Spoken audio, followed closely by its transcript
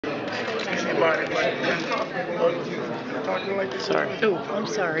everybody. Talking like this. Sorry. Oh, I'm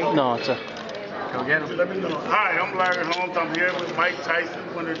sorry. No, it's a... Go get him. Let me know. Hi, I'm Larry Holmes. I'm here with Mike Tyson,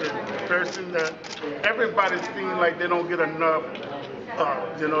 one of the person that everybody seems like they don't get enough.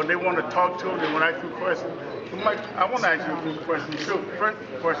 They want to talk to him. They want to ask you questions. So Mike, I want to ask you a few questions too. First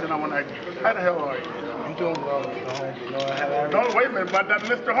question I want to ask you: how the hell are you? I'm doing well, Mr. Holmes. You know, I had No, wait a minute, but that's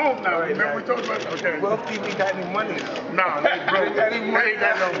Mr. Holmes now. Right, Remember we talked about? Okay. Well, TV got any money? No, they broke. They ain't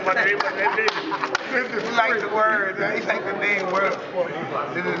got no money. This is He like the word. He like the name word.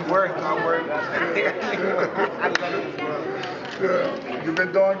 This is work, not word. I love it. Yeah. You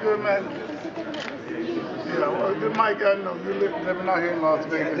been doing good, man? Yeah, well, Mike, I know you living out here in Las I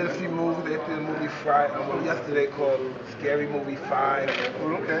Vegas. did a few movies. They did a movie Friday, yesterday called Scary Movie 5.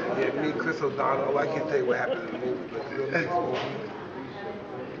 Oh, okay. Yeah, me and Chris O'Donnell. I can't tell you what happened in the movie, but it's a real nice movie.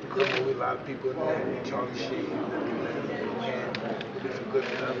 Good movie, a lot of people in there. Charlie Sheen, and did some good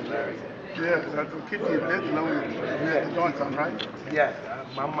stuff, Larry. Yeah, that's what keep you busy, you know, you're doing something, right? Yes,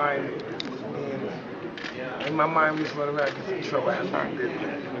 my mind was being. In my mind, we just run around and get in trouble after I did it.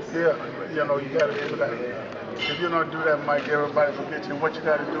 Yeah, you gotta do that. If you don't do that, Mike, everybody forgets you. What you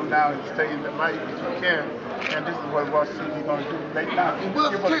gotta do now is stay in the light if you can. And this is what Wall TV gonna do right now.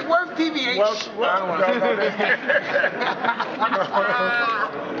 Where's TVH?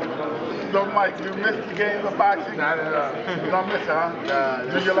 So, Mike, you missed the game of boxing? Not at all. You don't miss it, huh? Nah,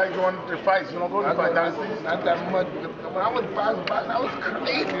 do you like going to fights? You don't go to fights, not that much. When I was boxing, I was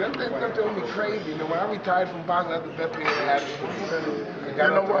crazy. That drove me crazy. You know, when I retired from boxing, that's the best thing that happened to me. I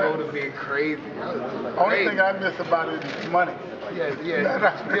got off the road of being crazy. Only thing I miss about it is money. Yeah,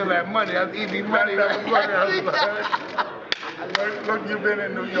 steal that money. That's easy money. Look, you've been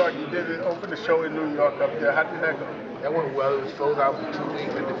in New York. You did open the show in New York up there. How did that go? That went well. It was sold out for 2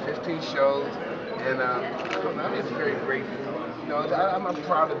 weeks. I did 15 shows, and I'm just very grateful. You know, I'm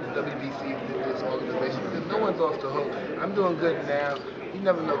proud of the WBC, this organization, because no one's off the hook. I'm doing good now. You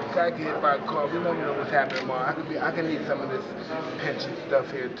never know. The guy get hit by a car. We never know what's happening tomorrow. I can need some of this pension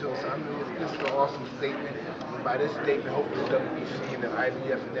stuff here too. So this is an awesome statement. And by this statement, hopefully the WBC and the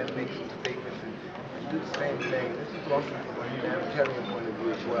IBF and them make some statements and do the same thing. This is awesome from a humanitarian point of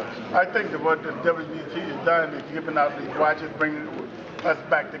view as well. I think that what the WBC has done is giving out these watches, bringing us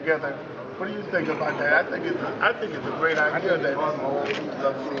back together. What do you think about that? I think it's a great idea. I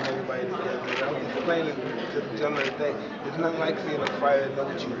love seeing everybody together. I was explaining to the gentleman today, it's nothing like seeing a fighter know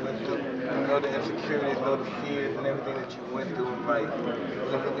what you went through. You know the insecurities, know the fears and everything that you went through in life.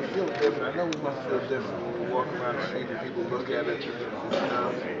 Look, we feel different. I know we must feel different when we walk around the street and people look at us.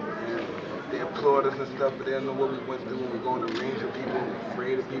 They applaud us and stuff, but they don't know what we went through when we go in the range of people,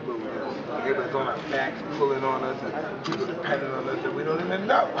 afraid of people, everybody's on our backs, pulling on us, and people depending on us that we don't even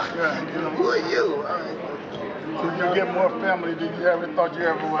know. Who are you? Did you get more family than you ever thought you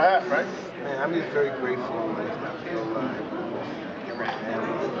ever would have, right? Man, I'm just very grateful.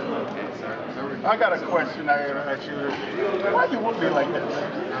 I got a question I gotta ask you. Why you whoop me like that?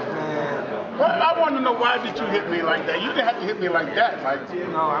 Man. Well, I want to know why did you hit me like that? You didn't have to hit me like that, Mike.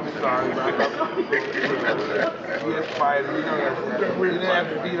 No, I'm sorry. Yes, fighter. You know that. You didn't have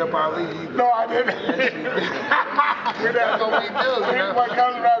to beat up Ali either. No, I didn't. That's what we do. What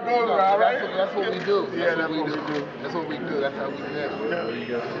comes around goes around, right? That's what we do. Yeah, that's what we do. That's what we do. That's how we live.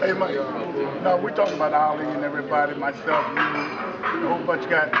 Yeah. Hey, Mike. No, we're talking about Ali and everybody, myself, you, a whole bunch of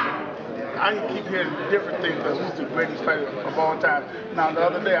guys. I keep hearing different things because he's the greatest fighter of all time. Now, the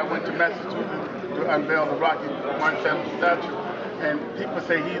other day I went to Massachusetts to unveil the Rocky 170 statue, and people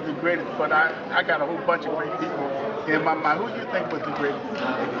say he's the greatest, but I got a whole bunch of great people in my mind. Who do you think was the greatest?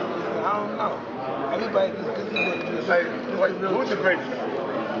 I don't know. Everybody, who's the greatest?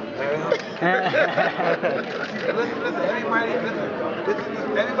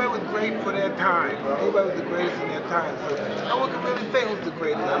 Listen, everybody was great for their time. Everybody was the greatest in their time. So no one can really say who's the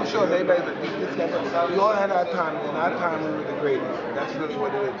greatest. I'm sure everybody's like, we all had our time, and in our time we were the greatest. That's really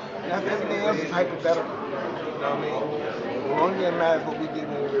what it is. And everything else is hypothetical. You know what I mean? The only thing that matters is what we did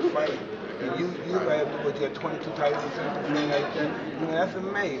when we were fighting. And you had 22 titles or something like that. I mean, that's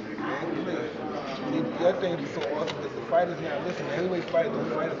amazing, man. Please. The other thing that's so awesome is the fighters now, listen, the heavyweight fighters don't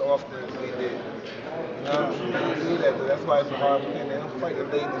fight as often as they did. You know, they do that, that's why it's a hard thing. They don't fight the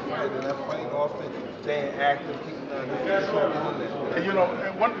late in the fight, they're not fighting often, staying active, keeping on. They're not doing that. And you know,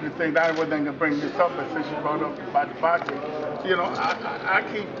 one of the things I wasn't going to bring this up, but since you brought up about the boxing, you know, I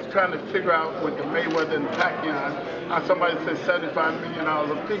keep trying to figure out with the Mayweather and Pacquiao, how somebody says $75 million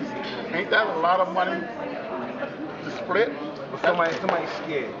a piece. Ain't that a lot of money to split. But somebody's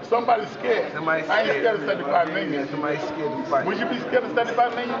scared. Somebody's scared. Somebody's I ain't scared. scared of 75 million. Somebody's scared to fight. Would you be scared of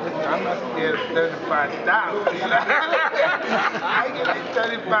 75 million? Listen, I'm not scared of 35,000. I get like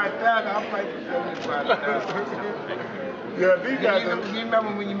 35,000. I'll fight for 75,000. Yeah, these guys. You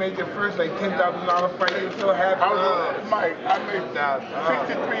remember when you made your first like $10,000 fight? You were so happy. Mike, I made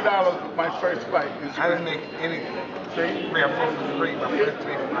 $63 with my first fight. I didn't make anything. See? We have both free my first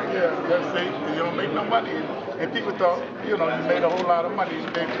 3 fights. Yeah, see, you don't make no money. And people thought, you know, you made a whole lot of money.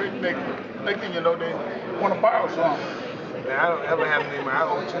 They next thing you know, they want to borrow some. Man, I don't ever have any money. I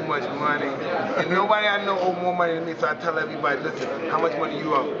owe too much money. And nobody I know owe more money than me, so I tell everybody, listen, how much money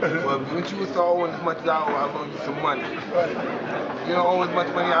you owe? Well, when you start owing as much as I owe, I'll loan you some money. Right. You don't owe as much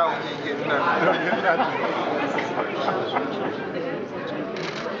money I owe, you ain't getting nothing. You don't get nothing.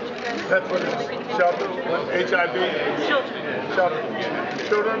 That's what it is. Shelter, HIV. Children.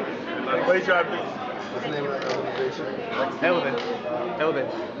 Children with HIV. What's the name of that organization?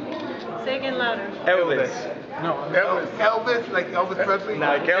 Elvis. Say again louder. Elvis. No, Elvis. Elvis, like Elvis Presley?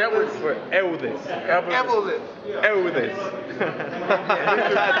 No, Elvis for Elvis. Elvis. Elvis.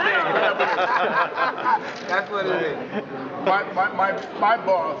 That's what it is. My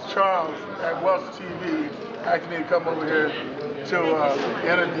boss, Charles, at Welsh TV, asked me to come over here to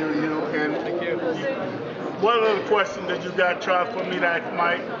interview you. And what other question that you got, Charles, for me to ask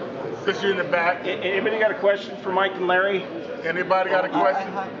Mike? Since you're in the back. Anybody got a question for Mike and Larry? Anybody got a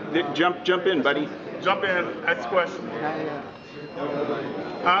question? Jump in, buddy. Jump in, ask a question.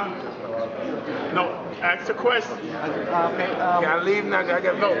 Huh? No, ask a question. Can I leave now? I got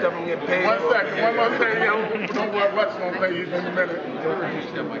to No. stuff and get paid. One second, one more second. Don't worry, what's going to pay you in a minute.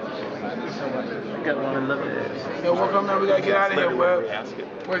 Yo, welcome now. We got to get out of here, Web.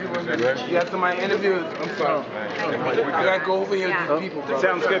 What you want to do? You got somebody interviewed. I'm sorry. I got to go over here with these people, bro.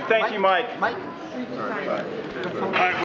 Sounds good. Thank you, Mike. Mike. All right.